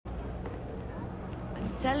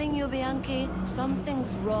telling you, Bianchi,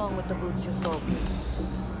 something's wrong with the boots you sold me.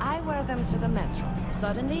 I wear them to the metro.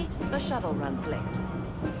 Suddenly, the shuttle runs late.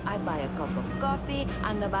 I buy a cup of coffee,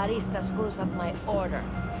 and the barista screws up my order.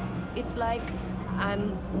 It's like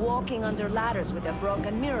I'm walking under ladders with a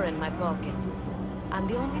broken mirror in my pocket. And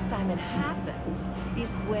the only time it happens is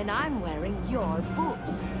when I'm wearing your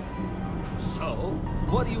boots. So,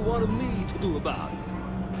 what do you want me to do about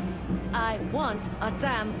it? I want a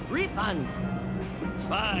damn refund!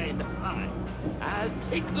 Fine, fine. I'll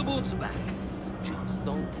take the boots back. Just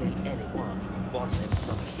don't tell anyone you bought them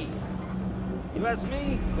from here. You ask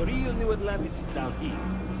me, the real New Atlantis is down here.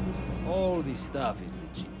 All this stuff is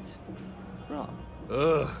legit. Wrong.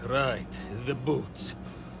 Ugh, right. The boots.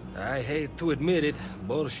 I hate to admit it,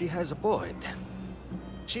 but she has a point.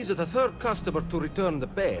 She's the third customer to return the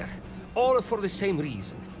pair, all for the same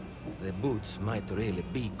reason. The boots might really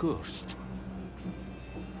be cursed.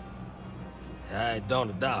 I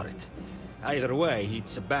don't doubt it. Either way,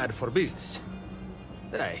 it's bad for business.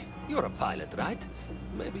 Hey, you're a pilot, right?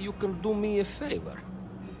 Maybe you can do me a favor.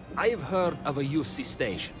 I've heard of a UC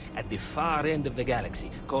station at the far end of the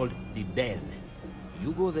galaxy called the Den.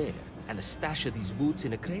 You go there and stash these boots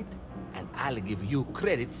in a crate, and I'll give you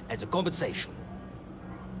credits as a compensation.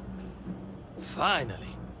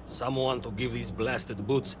 Finally, someone to give these blasted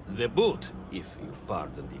boots the boot, if you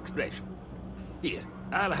pardon the expression. Here,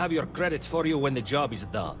 I'll have your credits for you when the job is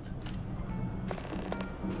done.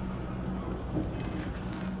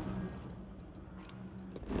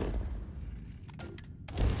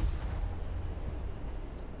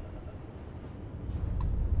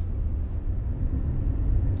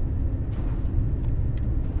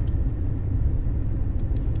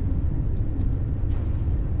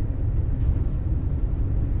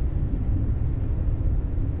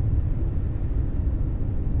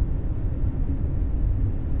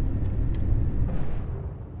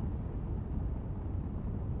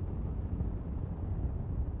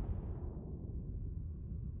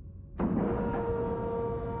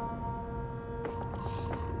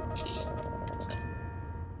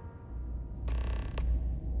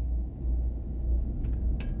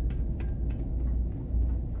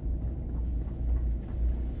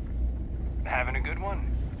 Having a good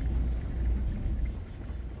one?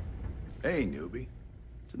 Hey, newbie.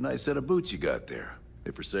 It's a nice set of boots you got there.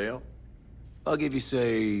 They for sale? I'll give you,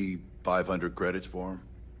 say, 500 credits for them.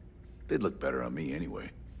 They'd look better on me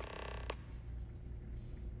anyway.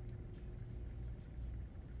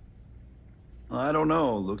 I don't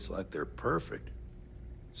know. Looks like they're perfect.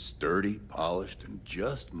 Sturdy, polished, and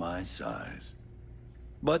just my size.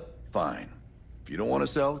 But fine. If you don't want to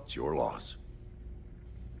sell, it's your loss.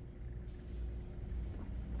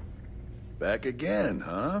 Back again,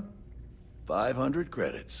 huh? 500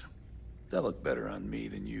 credits. They'll look better on me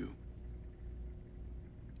than you.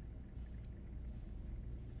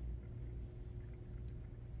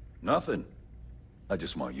 Nothing. I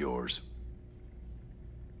just want yours.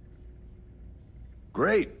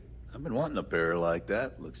 Great. I've been wanting a pair like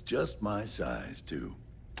that. Looks just my size, too.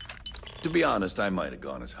 To be honest, I might have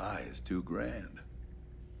gone as high as $2 grand.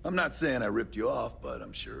 I'm not saying I ripped you off, but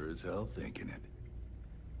I'm sure as hell thinking it.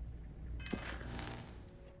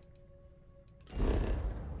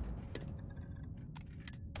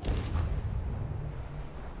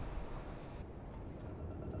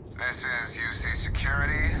 This is UC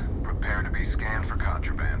Security. Prepare to be scanned for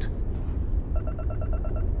contraband.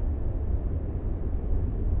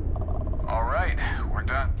 All right, we're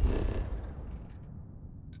done.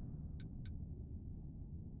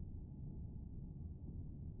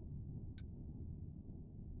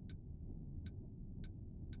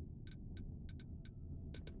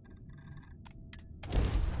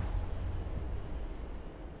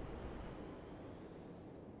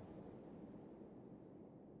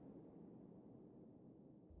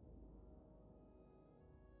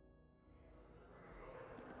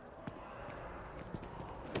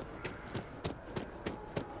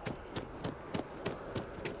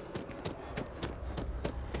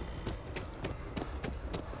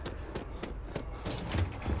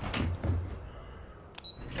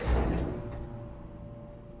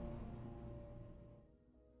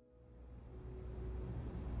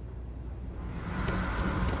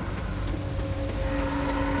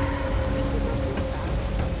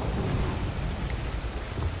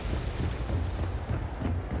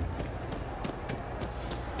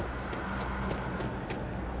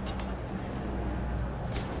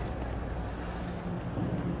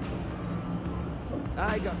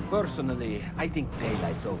 Personally, I think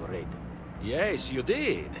daylight's overrated. Yes, you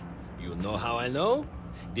did. You know how I know?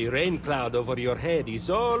 The rain cloud over your head is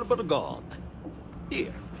all but gone.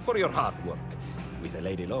 Here, for your hard work. With a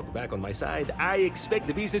Lady Luck back on my side, I expect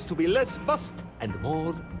the business to be less bust and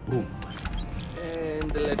more boom.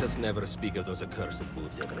 And let us never speak of those accursed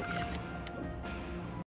boots ever again.